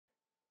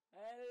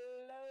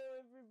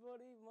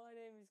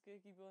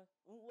Cookie Boy,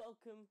 and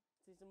welcome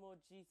to some more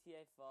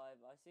GTA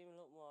 5. I seem a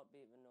lot more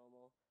upbeat than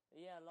normal.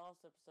 But yeah,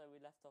 last episode we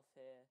left off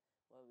here,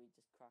 where we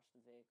just crashed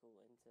the vehicle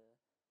into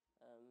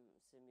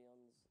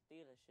Simeon's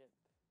dealership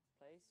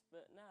place.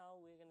 But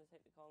now we're going to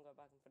take the car and go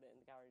back and put it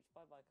in the garage.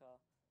 Bye-bye car.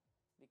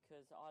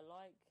 Because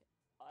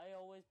I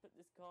always put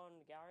this car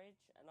in the garage,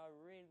 and I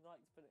really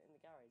like to put it in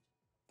the garage.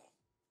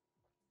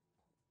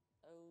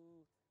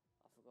 Oh,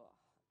 I forgot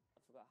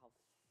how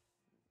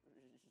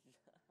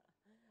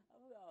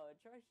I forgot how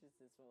atrocious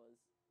this was.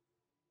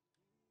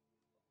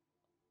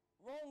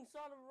 Wrong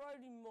side of the road,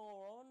 you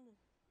moron!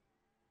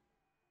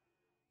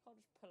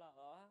 Can't just pull out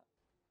like that.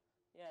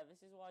 Yeah,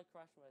 this is why I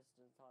crash most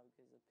of the time,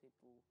 because of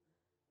people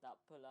that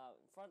pull out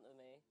in front of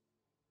me.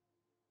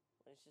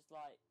 When it's just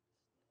like,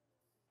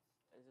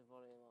 there's a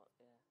volume up,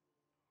 yeah.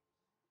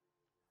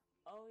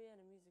 Oh yeah,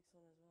 the music's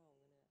on as well,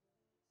 isn't it?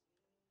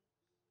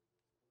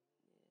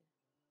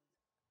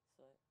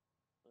 Yeah.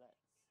 So,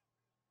 let's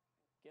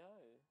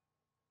go.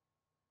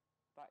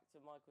 Back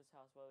to Michael's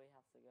house where we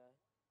have to go.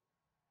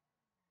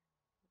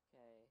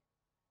 Okay.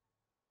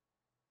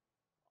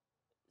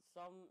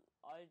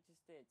 I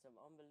just did some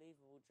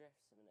unbelievable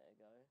drifts a minute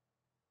ago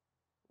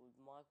with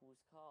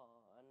Michael's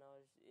car, and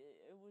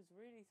it was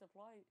really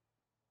surprising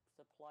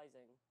to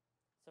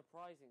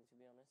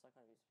be honest. I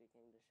can't even speak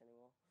English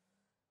anymore.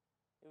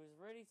 It was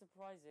really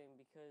surprising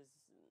because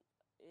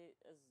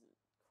as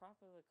crap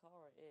of a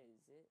car it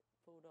is, it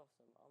pulled off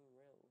some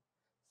unreal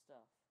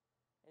stuff.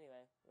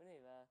 Anyway, we're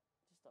nearly there,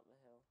 just up the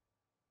hill.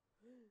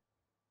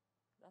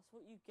 That's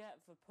what you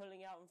get for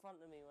pulling out in front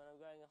of me when I'm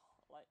going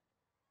like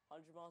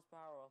 100 miles per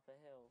hour up a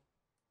hill.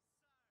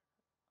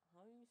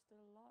 How are you still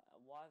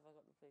alive? Why have I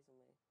got the police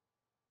on me?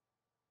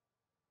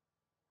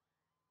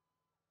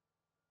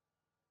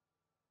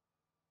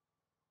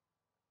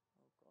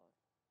 Oh god.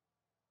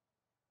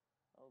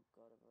 Oh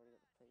god, I've already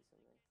got the police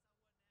on me.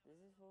 Does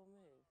this all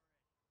move?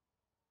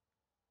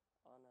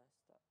 Oh no,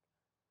 it's stuck.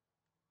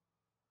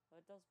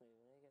 Oh, it does move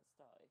when it gets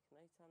stuck. It can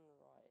only turn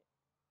right.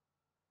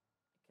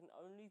 It can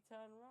only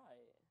turn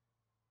right.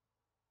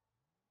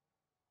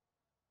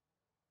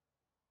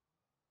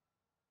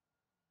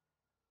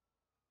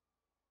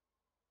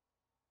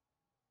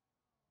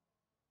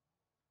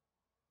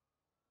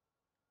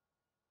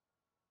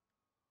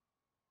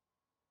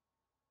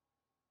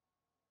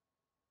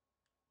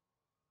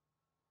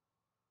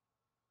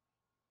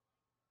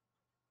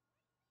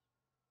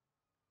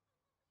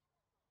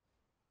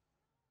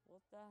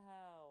 What the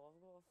hell? I've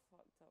got a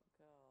fucked up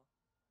car.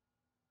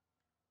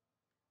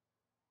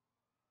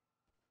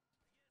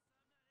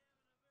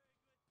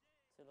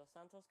 To Los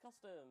Santos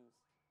Customs.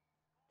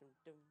 Dum,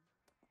 dum.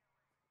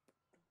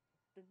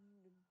 Dum,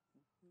 dum,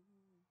 dum.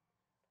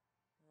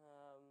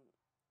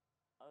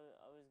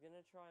 I was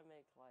gonna try and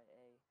make like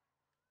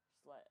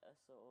just like a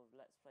sort of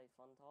let's play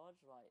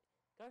funtage, like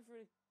go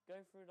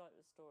through like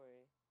the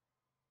story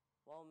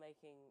while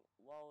making it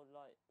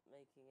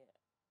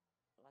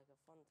like a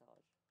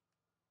funtage.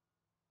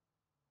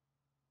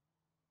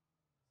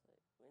 So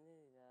we're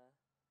nearly there,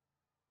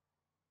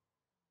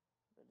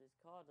 but this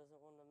car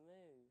doesn't want to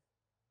move.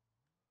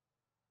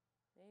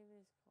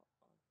 Maybe this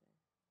car.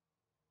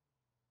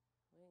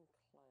 Okay, we're getting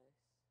close.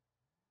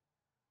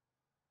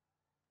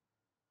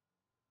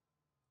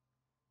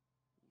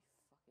 You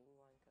fucking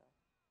wanker!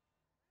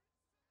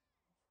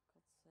 Oh, for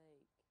God's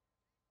sake!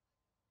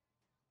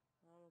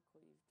 Oh, look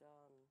what you've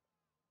done.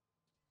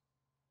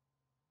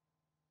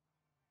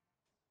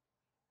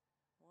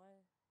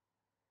 Why?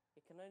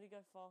 It can only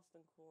go fast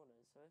in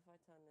corners, so if I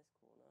turn this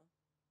corner,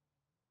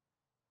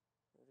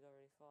 it would go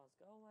really fast.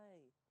 Go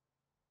away!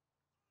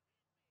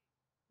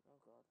 Oh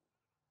god.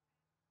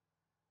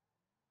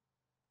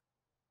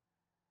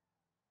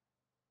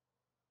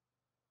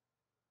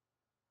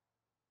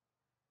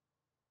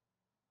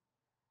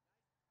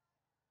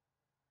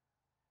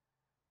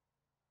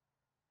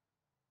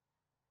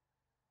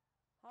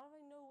 How do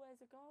I know where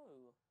to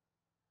go?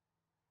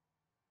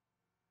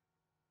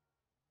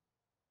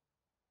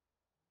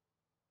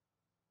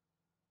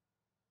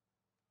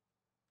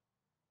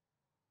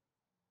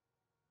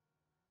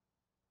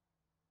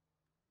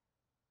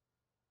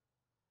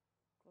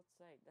 God's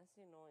sake, that's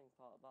the annoying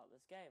part about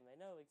this game. They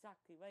know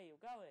exactly where you're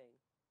going.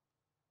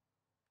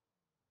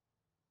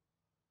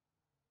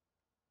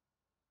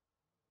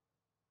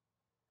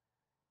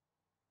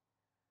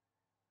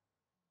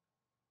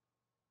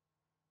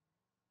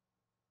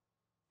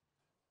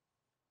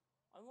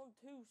 I'm on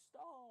 2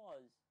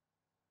 stars.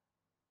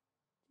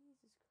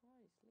 Jesus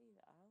Christ, leave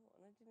it out.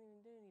 And I didn't even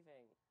do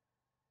anything.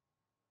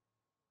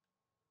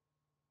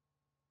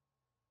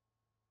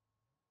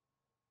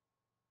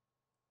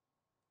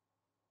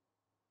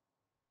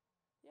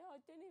 Yeah,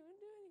 I didn't even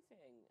do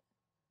anything.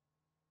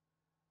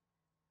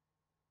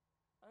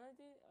 And I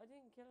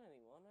didn't kill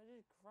anyone. I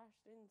just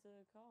crashed into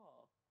the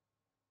car.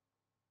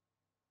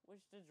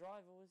 Which the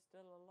driver was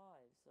still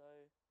alive,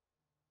 so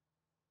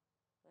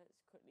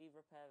let's quickly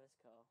repair this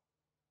car.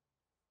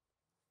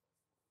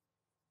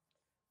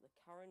 The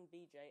Karen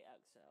BJ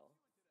XL.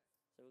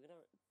 So we're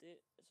gonna do.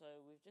 So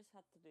we've just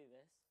had to do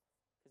this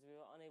because we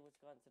were unable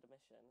to go into the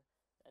mission,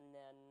 And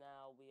then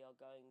now we are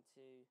going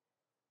to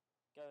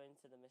go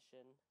into the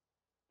mission.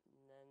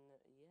 And then,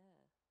 yeah.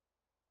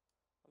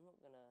 I'm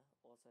not going to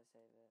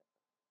auto-save it.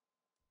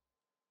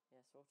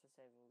 Yes,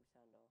 auto-save will be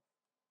turned off.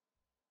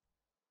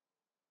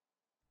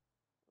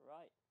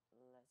 Right,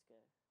 let's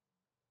go.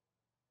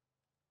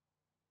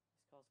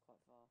 This car's quite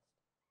fast.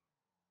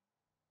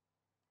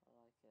 I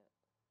like it.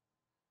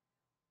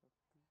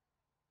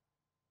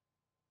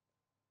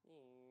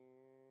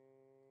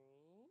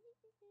 Ooh,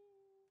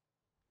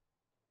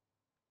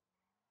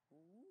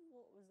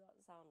 what was that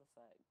sound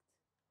effect?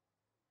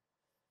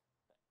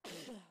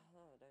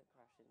 Oh, don't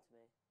crash into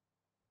me.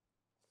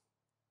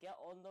 Get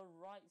on the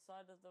right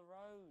side of the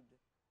road.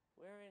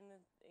 We're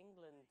in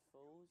England,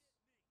 fools.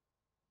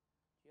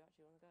 Do you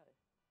actually want to go?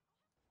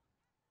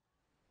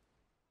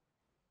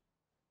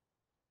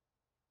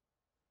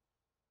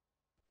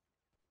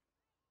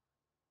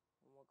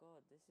 Oh my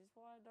god, this is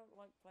why I don't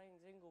like playing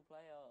single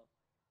player.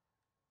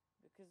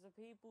 Because the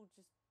people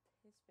just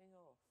piss me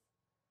off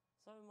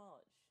so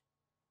much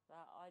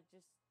that I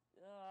just...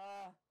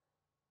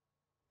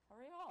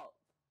 hurry up!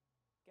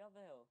 Get up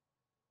the hill.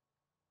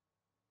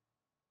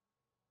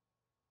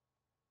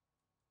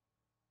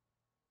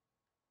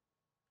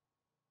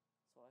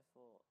 That's what I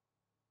thought.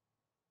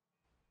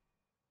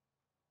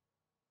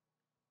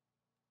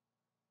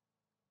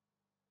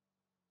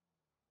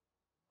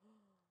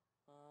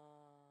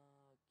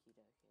 Okie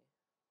dokie.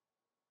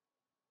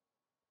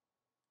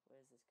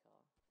 Where's this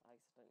car? I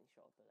accidentally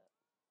shot a bullet.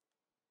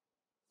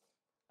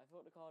 I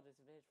thought the car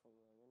disappeared for a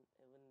moment.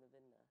 It wouldn't have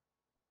been there.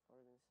 I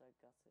would have been so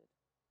gutted.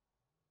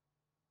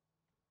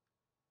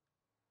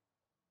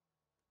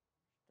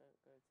 Just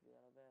don't go to the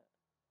other bit.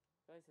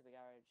 Go to the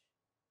garage.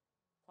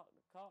 Park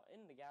the car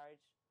in the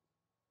garage.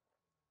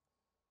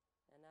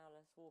 And now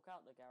let's walk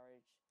out the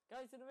garage.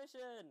 Go to the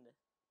mission!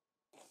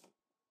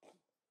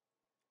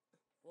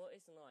 Well,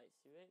 it's nice.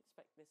 You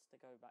expect this to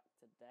go back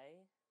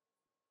today.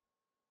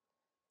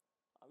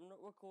 I'm not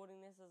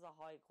recording this as a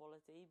high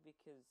quality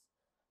because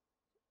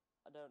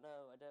I don't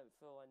know, I don't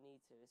feel I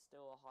need to. It's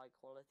still a high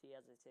quality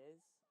as it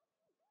is.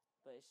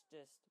 But it's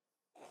just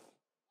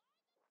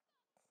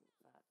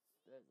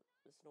that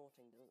the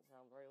snorting doesn't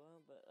sound very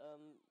well, but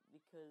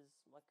because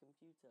my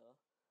computer,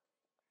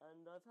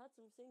 and I've had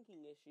some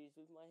syncing issues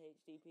with my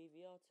HD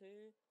PVR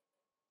too,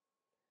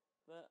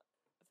 but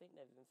I think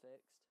they've been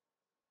fixed.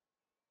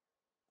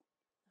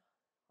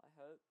 I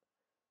hope.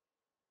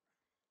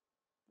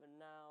 But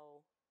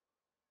now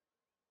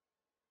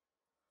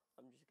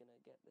I'm just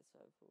gonna get this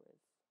over with.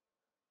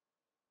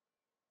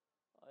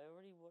 I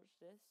already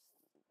watched this,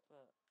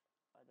 but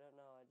I don't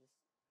know,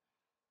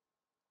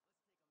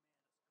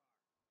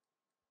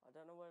 I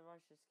don't know whether I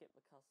should skip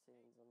the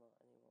cutscenes or not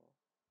anymore.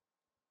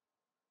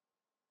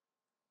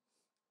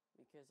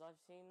 Because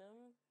I've seen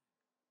them,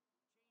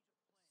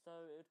 so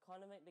it would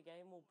kind of make the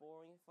game more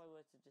boring if I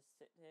were to just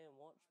sit here and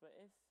watch, but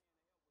if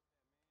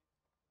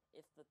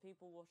the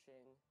people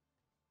watching,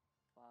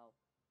 wow,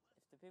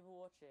 if the people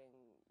watching,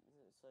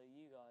 so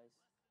you guys,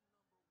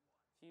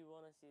 if you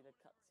want to see the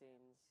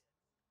cutscenes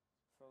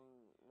from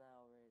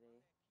now really,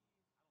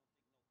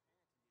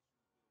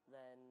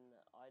 then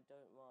I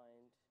don't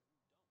mind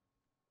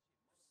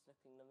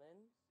slipping them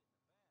in.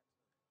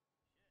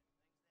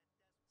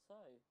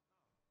 So,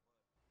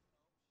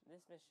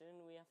 this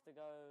mission we have to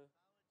go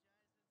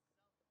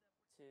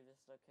to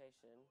this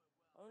location,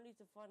 only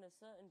to find a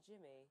certain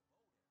little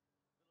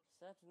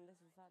fat Jimmy,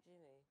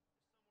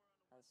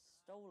 has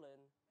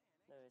stolen,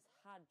 no, has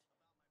had,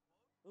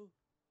 ooh,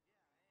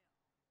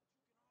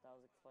 that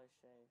was a close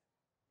shave.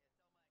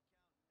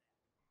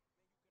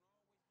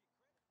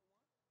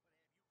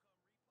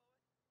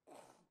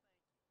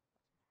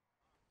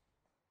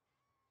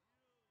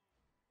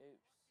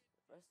 Oops,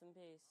 rest in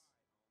peace.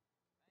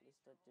 At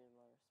least I do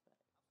my respect.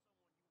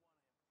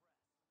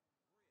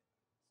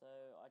 So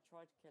I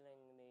tried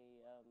killing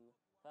the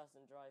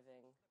person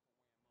driving,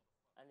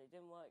 and it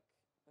didn't work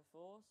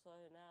before,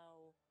 so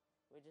now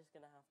we're just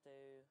gonna have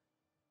to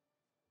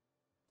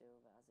deal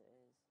with it as it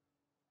is.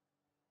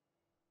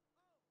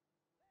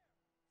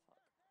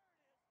 Fuck.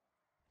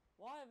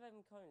 Why are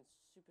them cones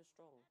super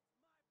strong?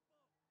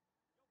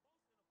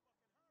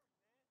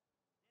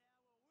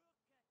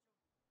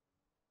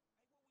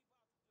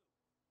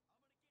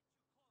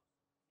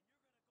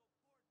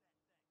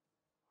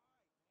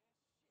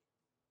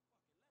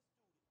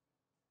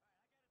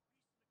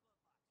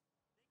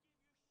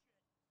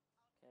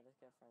 Okay, let's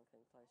get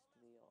Franklin close to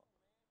the yacht.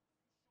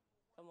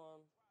 Come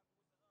on.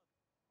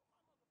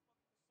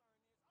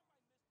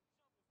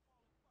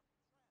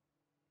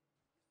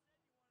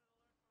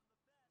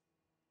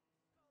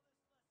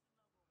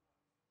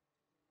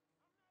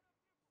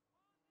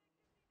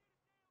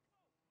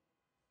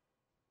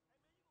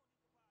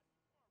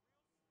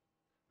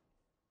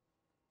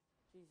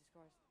 Jesus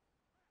Christ.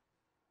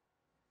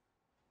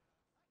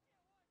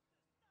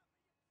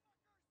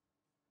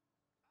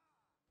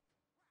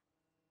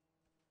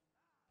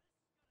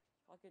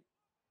 I could...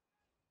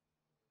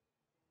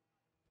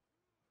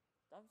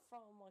 Don't throw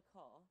on my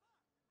car.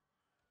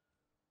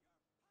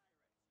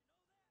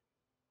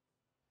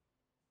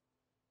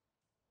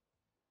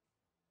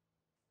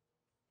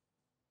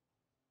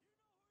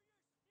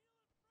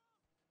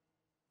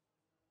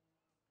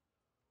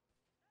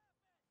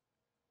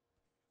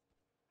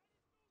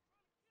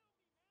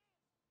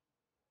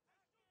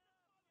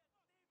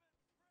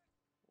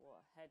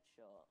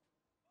 headshot.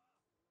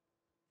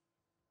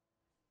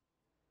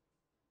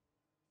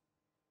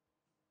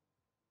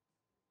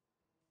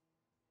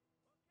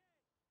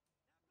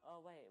 Oh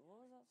wait, what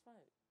was that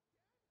smoke?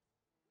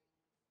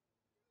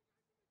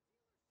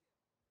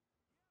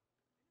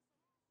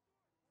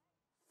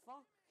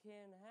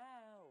 Fucking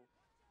hell!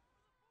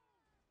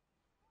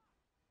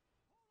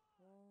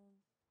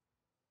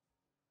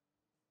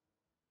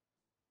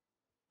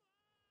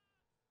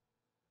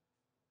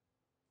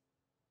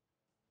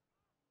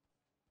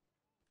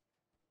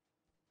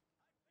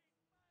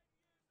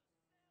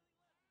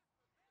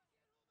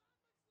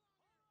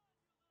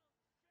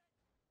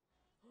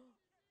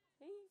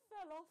 He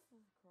fell off, for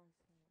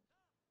Christ's sake.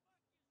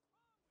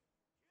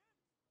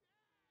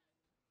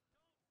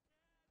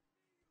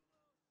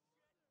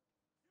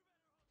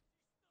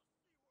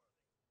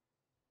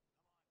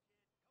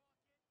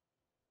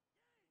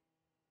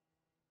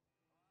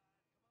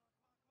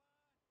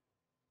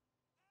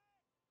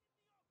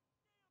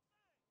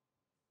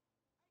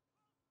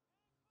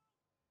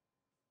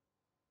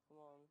 Come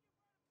on.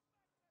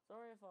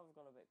 Sorry if I've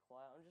gone a bit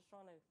quiet. I'm just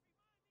trying to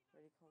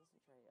really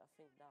concentrate. I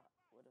think that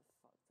would have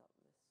fucked up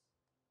this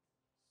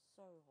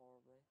so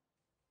horribly.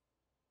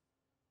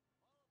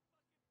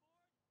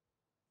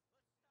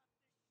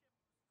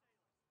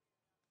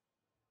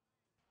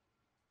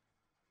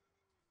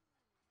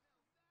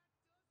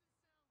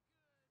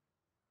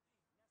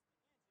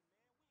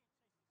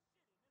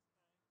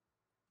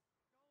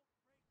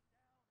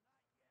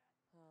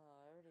 I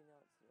already know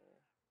what to do.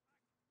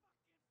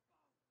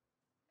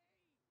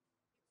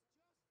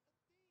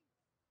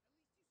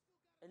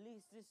 At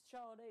least this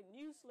child ain't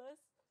useless.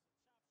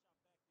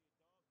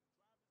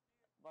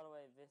 By the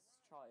way, this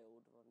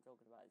child I'm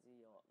talking about is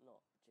Yacht,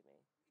 not Jimmy.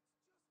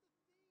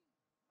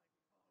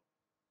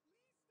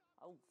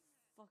 I'll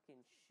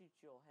fucking shoot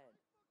your head.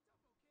 I'm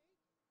not going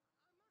to lie,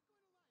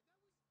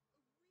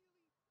 that was a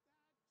really bad judgment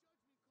call.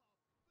 But shit,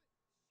 Dad, I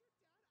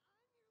nearly died, and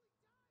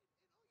all you give a shit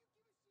about is this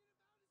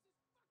fucking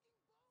bone.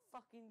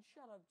 Fucking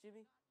shut up,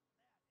 Jimmy.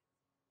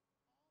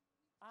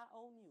 I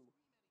own you.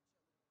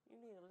 You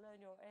need to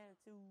learn your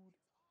attitude.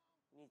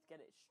 You need to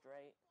get it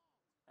straight,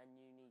 and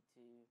you need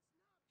to just.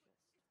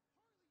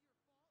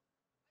 It's partly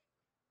your fault. I mean,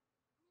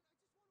 I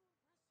just want to impress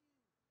you.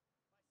 By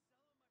selling my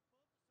boat to some gangbangers?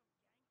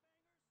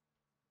 I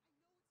know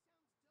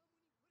it sounds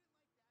dumb when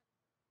you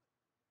put it like that,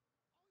 but all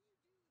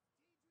you do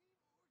is daydream or get angry.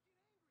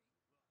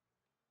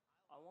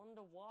 Look, I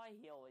wonder why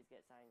he always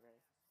gets angry.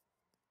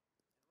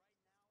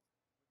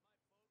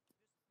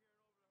 and right now, with my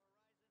boat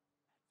disappearing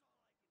over the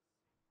horizon,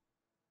 that's all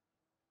I can see. Franklin, would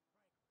you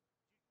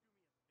do me a favor,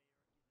 give this kid a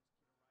ride home after they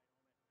fix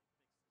this thing?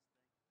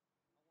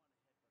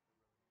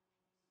 I want to headbutt the road in peace.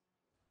 Oh, great!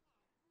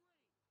 Leave me with the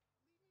home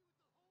invader.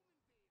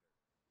 I'll get it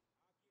done, dog.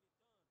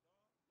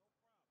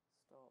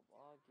 No problem. Stop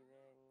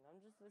arguing. I'm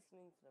just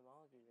listening to them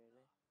argue,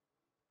 really.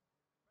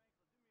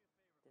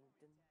 Franklin, do me a favor. Dun, Call me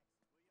dun.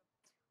 a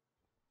taxi, will you?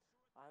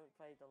 I haven't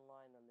played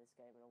online on this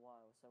game in a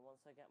while, so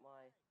once I get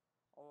my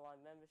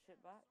online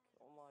membership back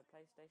on my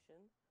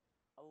PlayStation,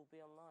 I will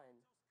be online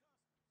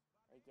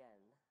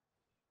again.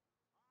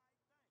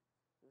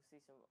 You'll see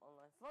some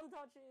online fun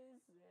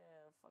touches.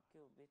 Yeah, fuck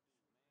you, bitch.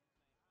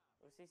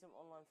 You'll see some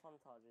online fun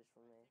touches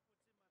from me.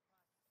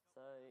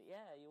 So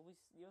yeah,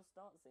 you'll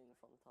start seeing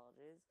fun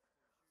touches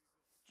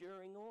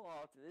during or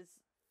after this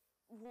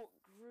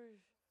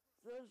walkthrough,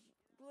 this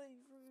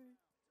playthrough.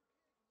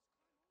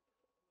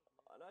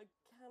 And I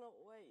cannot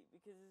wait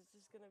because it's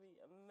just gonna be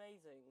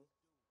amazing.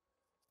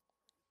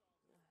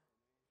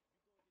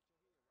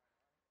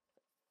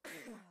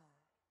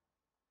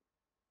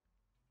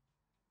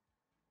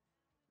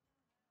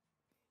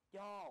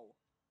 Yo,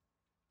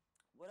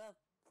 what up,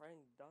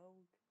 friend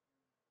dog?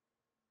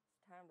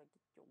 It's time to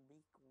get your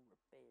vehicle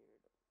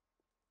repaired.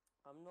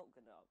 I'm not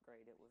gonna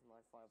upgrade it with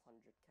my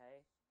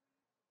 500k.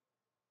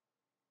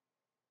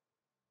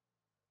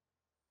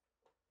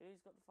 Who's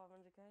got the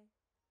 500k?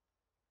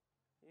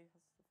 Who has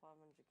the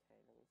 500k?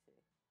 Let me see.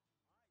 Alright, man,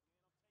 I'm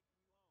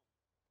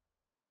taking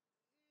you home.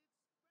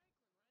 It's Franklin,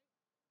 right?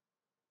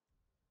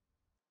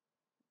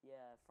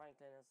 Yeah,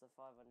 Franklin has the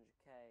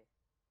 500k.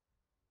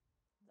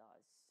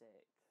 That is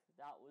sick.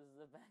 That was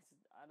the best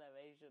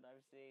animation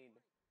I've seen.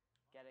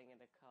 Getting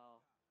in a car.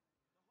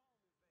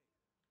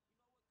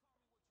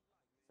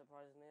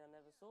 Surprisingly, I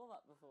never saw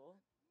that before.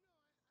 No,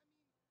 I mean,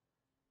 sure.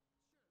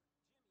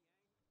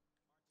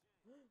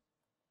 Jimmy, ain't he?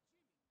 Or James. Jimmy. Or just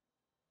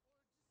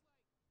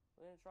like...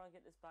 We're going to try and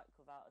get this back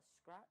without a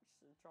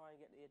scratch and try and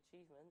get the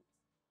achievement. No,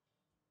 man,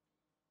 I'll just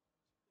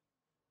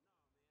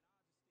stick with Jimmy,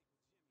 homie.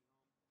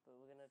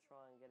 But we're going to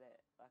try and get it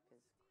back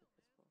as quick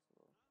as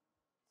possible.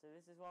 So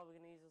this is why we're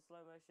going to use the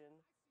slow motion.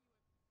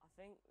 I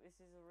think this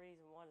is the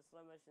reason why the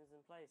slow motion is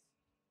in place.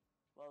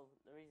 Well,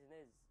 the reason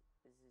is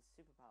his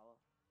superpower.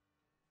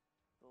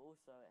 But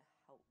also it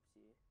helps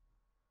you.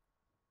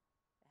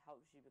 It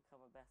helps you become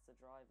a better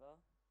driver.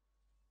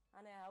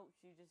 And it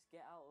helps you just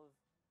get out of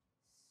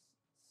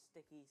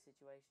sticky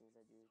situations,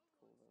 as you would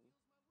call them.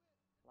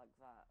 Like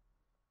that.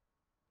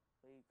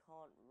 Where you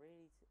can't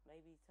really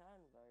maybe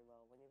turn very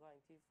well when you're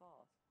going too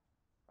fast.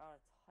 Around a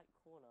tight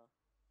corner.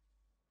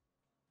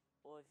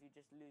 or if you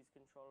just lose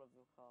control of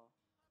your car.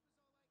 Papa's all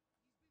like,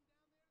 he's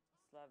been down there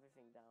talking Slow to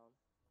everything drivers. down.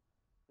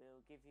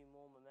 It'll give you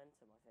more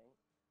momentum, I think.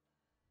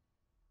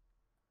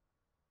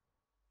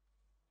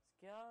 Let's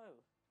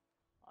go!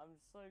 I'm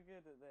so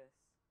good at this.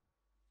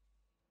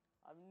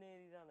 I've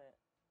nearly done it.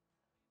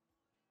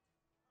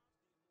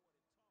 Pops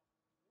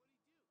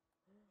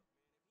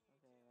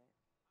did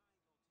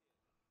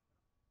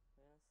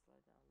more than talk. What'd he do? Look, man, if he ain't Okay, tell you, wait. I ain't gonna tell you. We're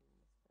gonna slow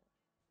down this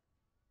bit.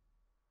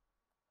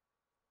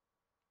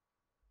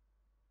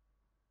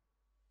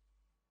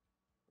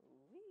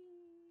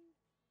 Whee! I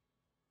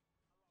lost my fucking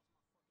job and I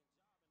thought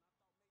maybe he could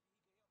help me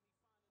find a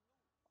new one.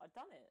 I've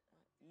done it!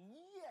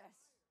 Yes!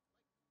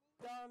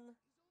 Like, Done!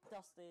 his only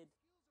Dusted!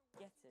 skills are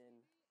Get watching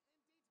in. TV and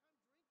daytime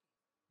drinking.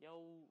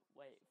 Yo,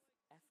 wait,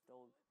 So, like, F-dog.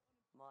 both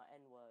unemployed. My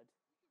N-word.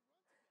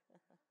 We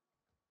could run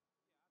together. Yeah, I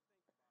think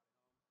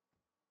about it,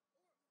 Or we could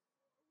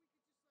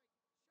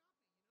just like shop it,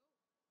 you know?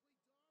 Play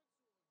darts or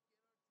get our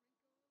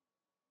drink on.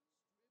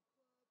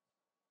 Strip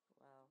club.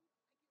 Wow.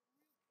 Dude, I get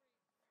real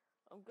crazy.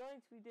 I'm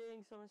going to be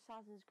doing some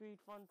Assassin's Creed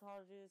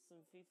montages, some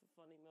FIFA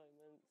funny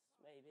moments,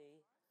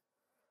 maybe.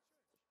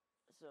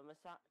 Some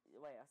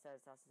wait, I said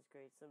Assassin's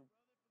Creed. Some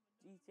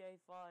GTA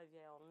 5,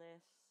 yeah, on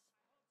this.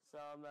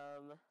 Some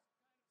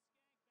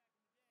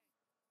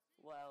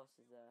what else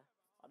is there?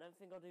 I don't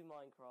think I'll do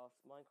Minecraft.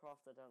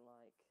 Minecraft I don't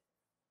like.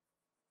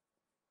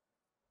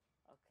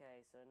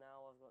 Okay, so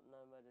now I've got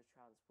no mode of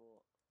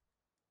transport.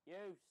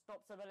 You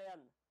stop,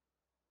 civilian!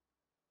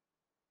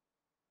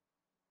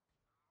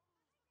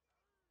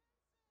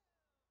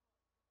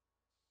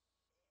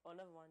 Oh,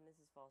 never mind. This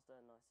is faster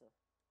and nicer.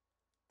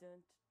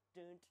 Dun, dun,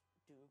 dun,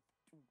 dun,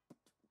 dun,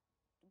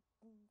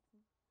 dun,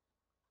 dun.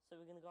 So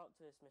we're gonna go up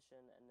to this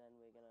mission and then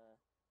we're gonna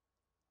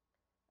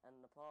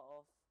end the part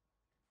off.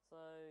 So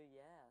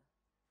yeah,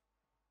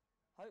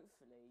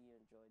 hopefully you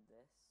enjoyed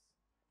this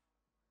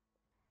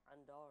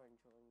and are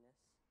enjoying this.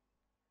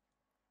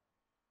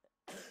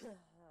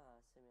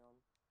 Simeon,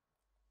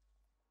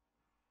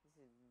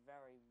 this is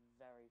very,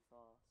 very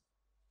fast.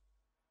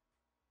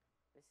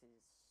 This is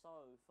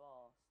so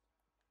fast.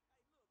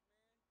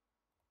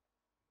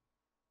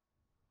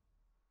 Hey,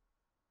 look, man.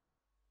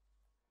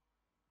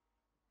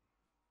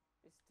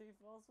 It's too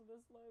fast for the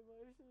slow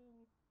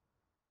motion.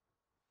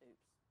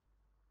 Oops.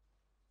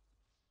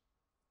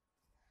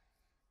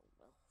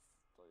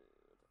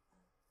 Wasted.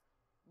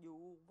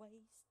 You're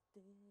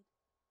wasted.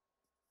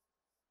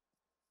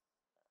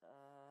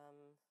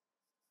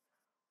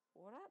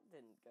 Well, that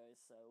didn't go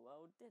so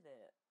well, did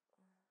it?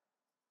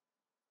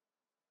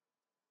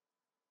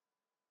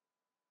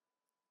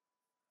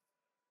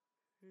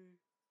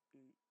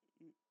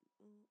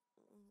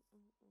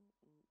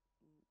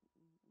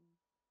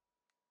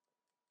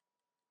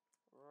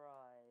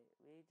 Right,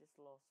 we just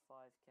lost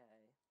 5k.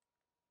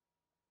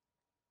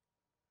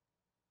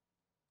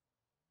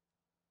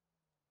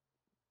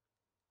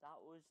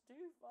 That was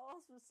too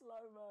fast for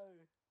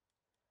slow-mo.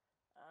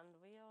 And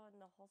we are in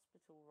the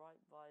hospital right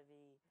by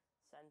the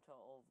center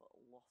of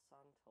Los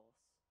Santos.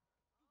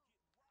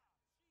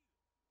 You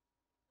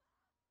getting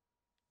robbed, Sheila.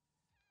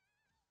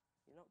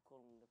 You're not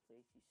calling the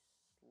police, you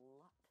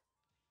slut.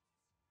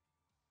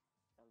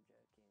 I'm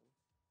joking.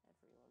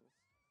 Everyone's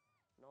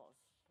not a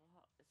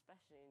slut,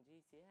 especially in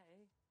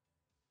GTA.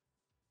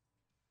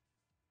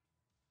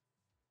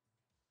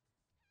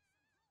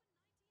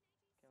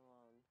 Come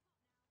on.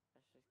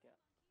 Let's just get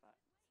back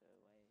to the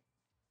way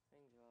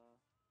things are.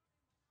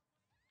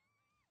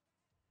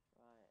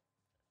 Right.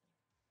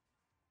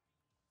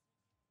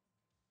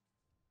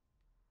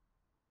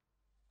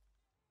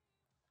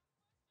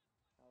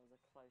 That was a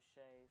close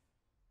shave.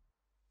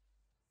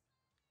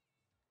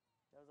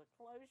 That was a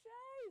close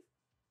shave!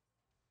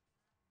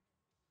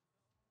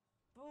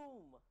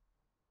 Boom!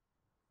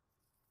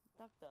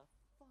 Duck the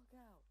fuck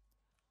out.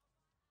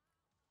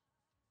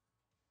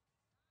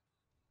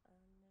 And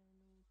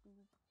then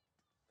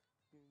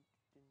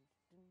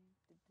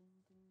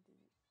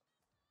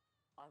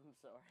I'm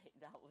sorry,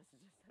 that was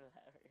just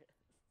hilarious.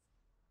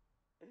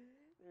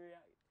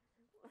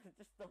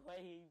 Just the way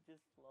he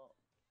just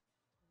flopped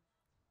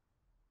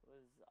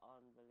was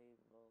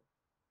unbelievable.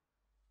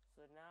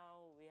 So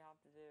now we have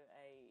to do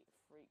a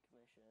freak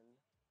mission.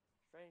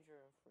 Stranger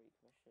and freak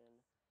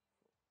mission.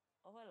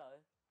 Oh, hello.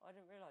 I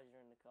didn't realise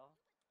you're in the car.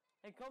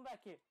 Hey, come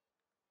back here!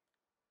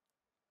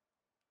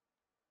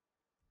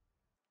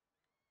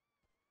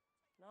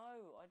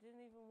 No, I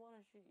didn't even want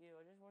to shoot you.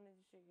 I just wanted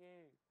to shoot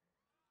you.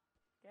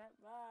 Get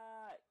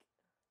back!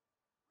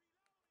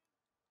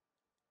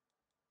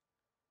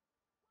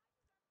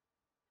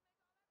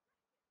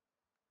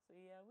 So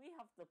yeah, we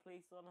have the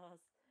police on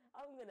us.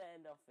 I'm going to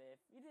end off here.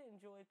 If you did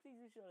enjoy, please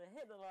be sure to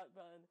hit the like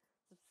button,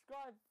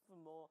 subscribe for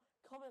more,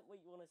 comment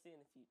what you want to see in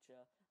the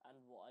future, and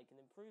what I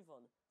can improve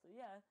on. So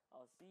yeah,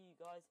 I'll see you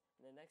guys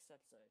in the next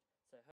episode.